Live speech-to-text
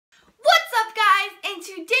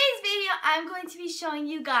I'm going to be showing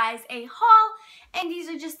you guys a haul, and these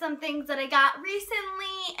are just some things that I got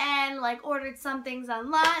recently and like ordered some things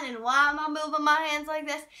online. And why am I moving my hands like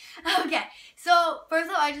this? Okay, so first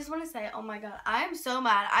of all, I just want to say, oh my god, I am so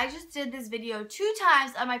mad. I just did this video 2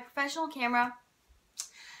 times on my professional camera,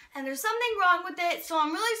 and there's something wrong with it, so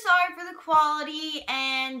I'm really sorry for the quality,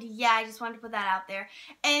 and yeah, I just wanted to put that out there.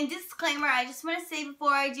 And disclaimer, I just want to say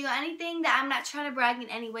before I do anything that I'm not trying to brag in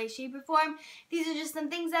any way, shape, or form. These are just some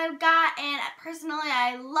things I've got, and personally,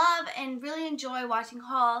 I love and really enjoy watching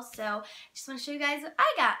hauls, so I just want to show you guys what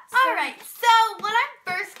I got. Alright, so what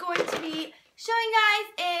I'm first going to be showing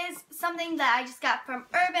guys is something that I just got from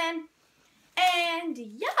Urban. And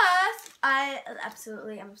yes, I'm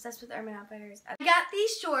obsessed with Urban Outfitters. I got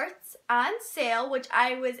these shorts on sale, which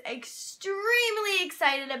I was extremely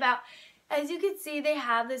excited about. As you can see, they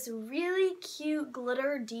have this really cute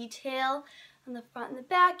glitter detail on the front and the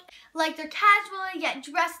back. Like, they're casual yet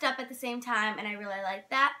dressed up at the same time, and I really like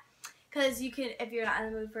that. Because you could, if you're not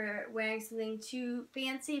in the mood for wearing something too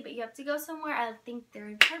fancy, but you have to go somewhere, I think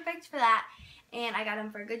they're perfect for that. And I got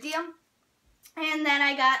them for a good deal. And then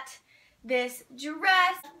I got this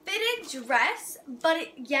dress, fitted dress, but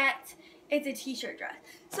yet it's a t-shirt dress.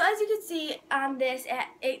 So as you can see on this,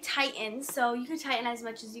 it tightens, so you can tighten as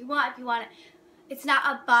much as you want if you want it. It's not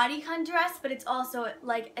a bodycon dress, but it's also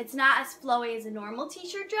like, it's not as flowy as a normal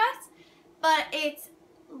t-shirt dress, but it's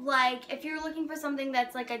like, if you're looking for something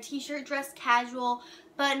that's like a t-shirt dress, casual,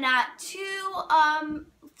 but not too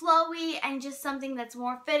flowy, and just something that's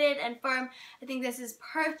more fitted and firm, I think this is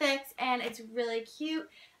perfect, and it's really cute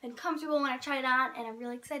and comfortable when I try it on, and I'm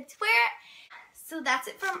really excited to wear it. So that's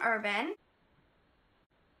it from Urban.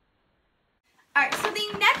 Alright, so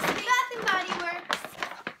the next thing, Bath & Body Works.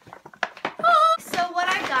 Oh, so what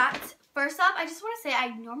I got, first off, I just want to say I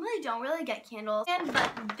normally don't really get candles,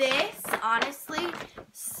 but this, honestly,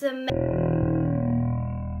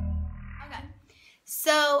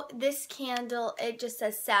 so this candle, it just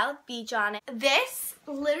says South Beach on it. This,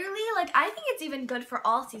 literally, like, I think it's even good for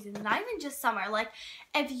all seasons, not even just summer. Like,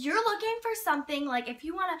 if you're looking for something, like, if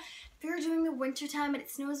you're doing the winter time and it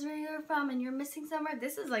snows where you're from and you're missing summer,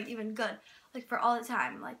 this is, like, even good, like, for all the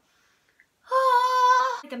time. Like,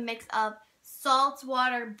 like a mix of salt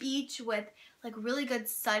water beach with, like, really good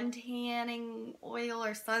sun tanning oil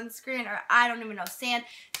or sunscreen, or I don't even know, sand.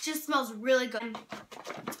 It just smells really good.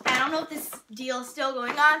 I don't know if this deal is still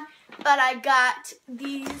going on, but I got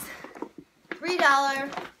these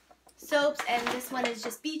 $3 soaps, and this one is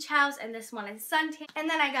just Beach House, and this one is Suntan. And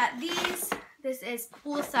then I got these. This is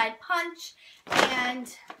Poolside Punch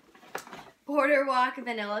and Border Walk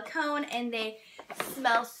Vanilla Cone, and they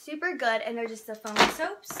smell super good, and they're just the foam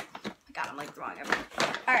soaps. Oh my god, I'm like throwing everything.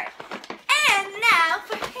 Alright. And now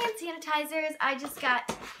for hand sanitizers,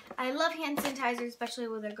 I love hand sanitizers, especially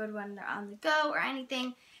when they're good when they're on the go or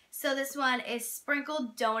anything. So this one is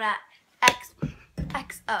Sprinkled Donut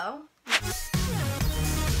XO.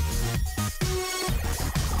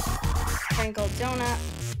 Sprinkled Donut.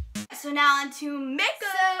 So now on to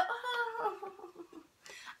makeup.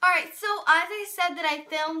 Alright, so as I said that I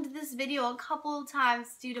filmed this video a couple of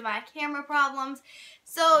times due to my camera problems.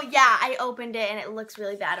 So yeah, I opened it and it looks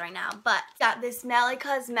really bad right now. But got this Mally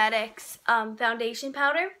Cosmetics foundation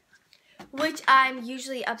powder, which I'm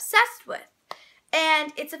usually obsessed with.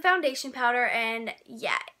 And it's a foundation powder, and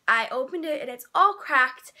yeah, I opened it and it's all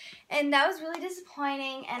cracked, and that was really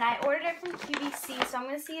disappointing. And I ordered it from QVC, so I'm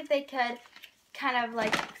going to see if they could kind of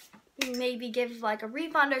like maybe give like a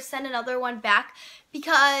refund or send another one back,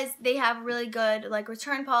 because they have a really good like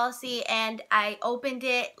return policy. And I opened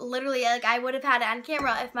it literally, like I would have had it on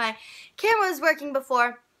camera if my camera was working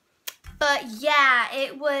before. But yeah,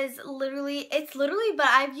 it's literally, but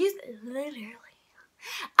I've used literally.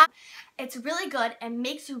 It's really good and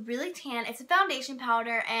makes you really tan. It's a foundation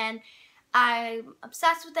powder, and I'm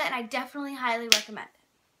obsessed with it, and I definitely highly recommend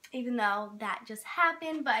it. Even though that just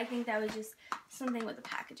happened, but I think that was just something with the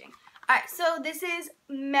packaging. Alright, so this is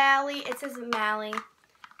Mally. It says Mally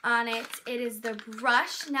on it. It is the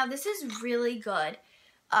brush. Now this is really good.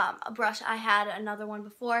 A brush. I had another one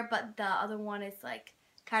before, but the other one is like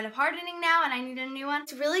kind of hardening now, and I need a new one.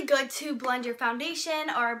 It's really good to blend your foundation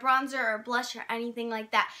or a bronzer or a blush or anything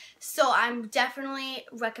like that. So I'm definitely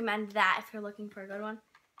recommend that if you're looking for a good one.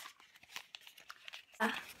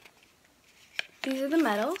 These are the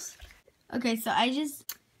metals. Okay, so I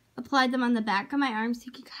just applied them on the back of my arm so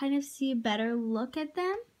you can kind of see a better look at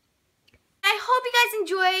them. I hope you guys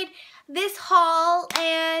enjoyed this haul,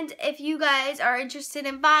 and if you guys are interested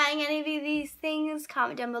in buying any of these things,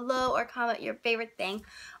 comment down below or comment your favorite thing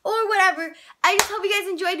or whatever. I just hope you guys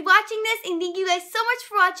enjoyed watching this, and thank you guys so much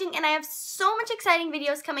for watching, and I have so much exciting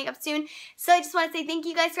videos coming up soon, so I just want to say thank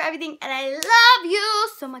you guys for everything, and I love you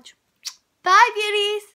so much. Bye, beauties!